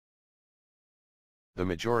The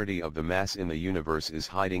majority of the mass in the universe is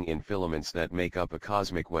hiding in filaments that make up a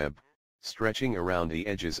cosmic web, stretching around the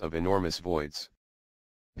edges of enormous voids.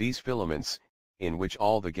 These filaments, in which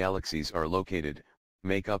all the galaxies are located,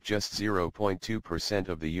 make up just 0.2%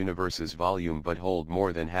 of the universe's volume but hold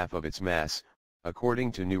more than half of its mass,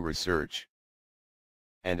 according to new research.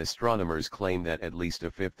 And astronomers claim that at least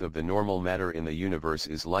a fifth of the normal matter in the universe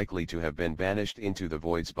is likely to have been banished into the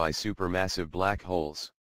voids by supermassive black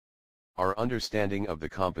holes. Our understanding of the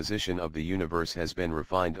composition of the universe has been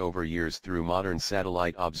refined over years through modern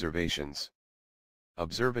satellite observations.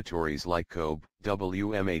 Observatories like COBE,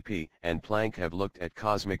 WMAP, and Planck have looked at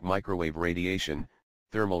cosmic microwave radiation,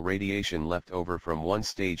 thermal radiation left over from one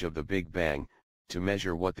stage of the Big Bang, to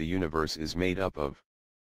measure what the universe is made up of.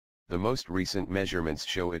 The most recent measurements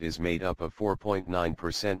show it is made up of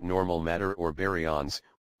 4.9% normal matter or baryons,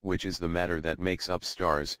 which is the matter that makes up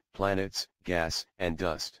stars, planets, gas, and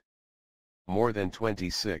dust. More than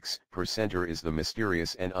 26% is the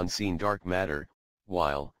mysterious and unseen dark matter,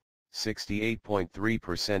 while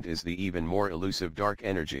 68.3% is the even more elusive dark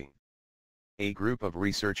energy. A group of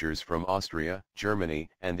researchers from Austria, Germany,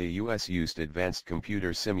 and the US used advanced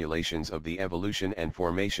computer simulations of the evolution and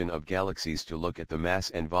formation of galaxies to look at the mass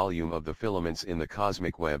and volume of the filaments in the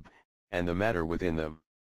cosmic web, and the matter within them.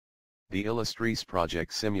 The Illustris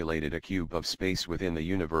project simulated a cube of space within the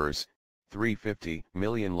universe, 350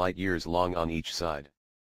 million light-years long on each side.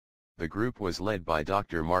 The group was led by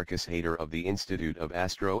Dr. Markus Haider of the Institute of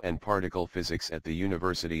Astro and Particle Physics at the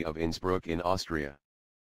University of Innsbruck in Austria.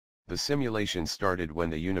 The simulation started when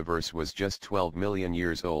the universe was just 12 million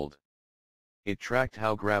years old. It tracked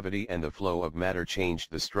how gravity and the flow of matter changed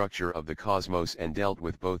the structure of the cosmos and dealt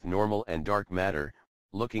with both normal and dark matter,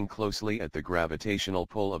 looking closely at the gravitational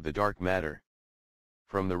pull of the dark matter.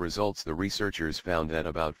 From the results, the researchers found that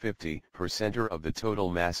about 50% of the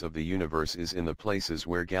total mass of the universe is in the places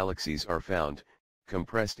where galaxies are found,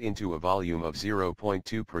 compressed into a volume of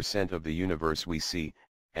 0.2% of the universe we see,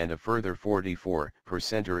 and a further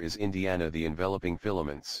 44% is Indiana the enveloping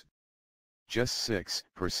filaments. Just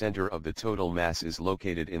 6% of the total mass is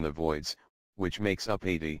located in the voids, which makes up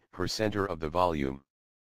 80% of the volume.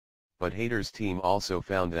 But Haider's team also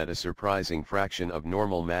found that a surprising fraction of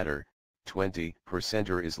normal matter,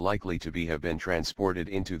 20%, is likely to have been transported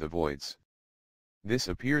into the voids. This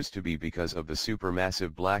appears to be because of the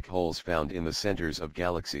supermassive black holes found in the centers of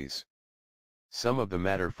galaxies. Some of the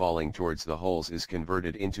matter falling towards the holes is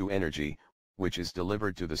converted into energy, which is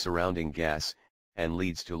delivered to the surrounding gas, and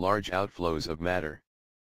leads to large outflows of matter.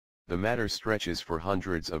 The matter stretches for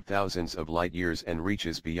hundreds of thousands of light-years and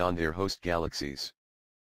reaches beyond their host galaxies.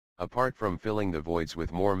 Apart from filling the voids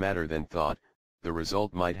with more matter than thought, the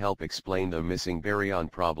result might help explain the missing baryon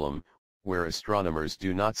problem, where astronomers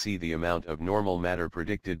do not see the amount of normal matter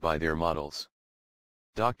predicted by their models.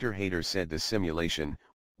 Dr. Haider said the simulation,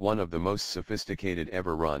 one of the most sophisticated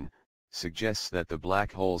ever run, suggests that the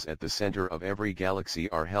black holes at the center of every galaxy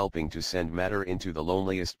are helping to send matter into the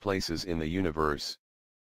loneliest places in the universe.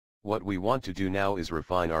 What we want to do now is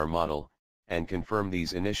refine our model, and confirm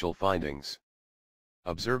these initial findings.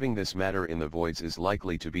 Observing this matter in the voids is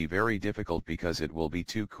likely to be very difficult because it will be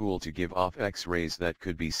too cool to give off X-rays that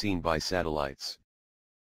could be seen by satellites.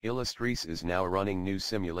 Illustris is now running new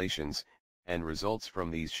simulations, and results from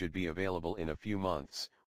these should be available in a few months,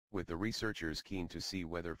 with the researchers keen to see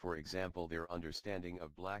whether, for example, their understanding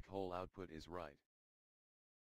of black hole output is right.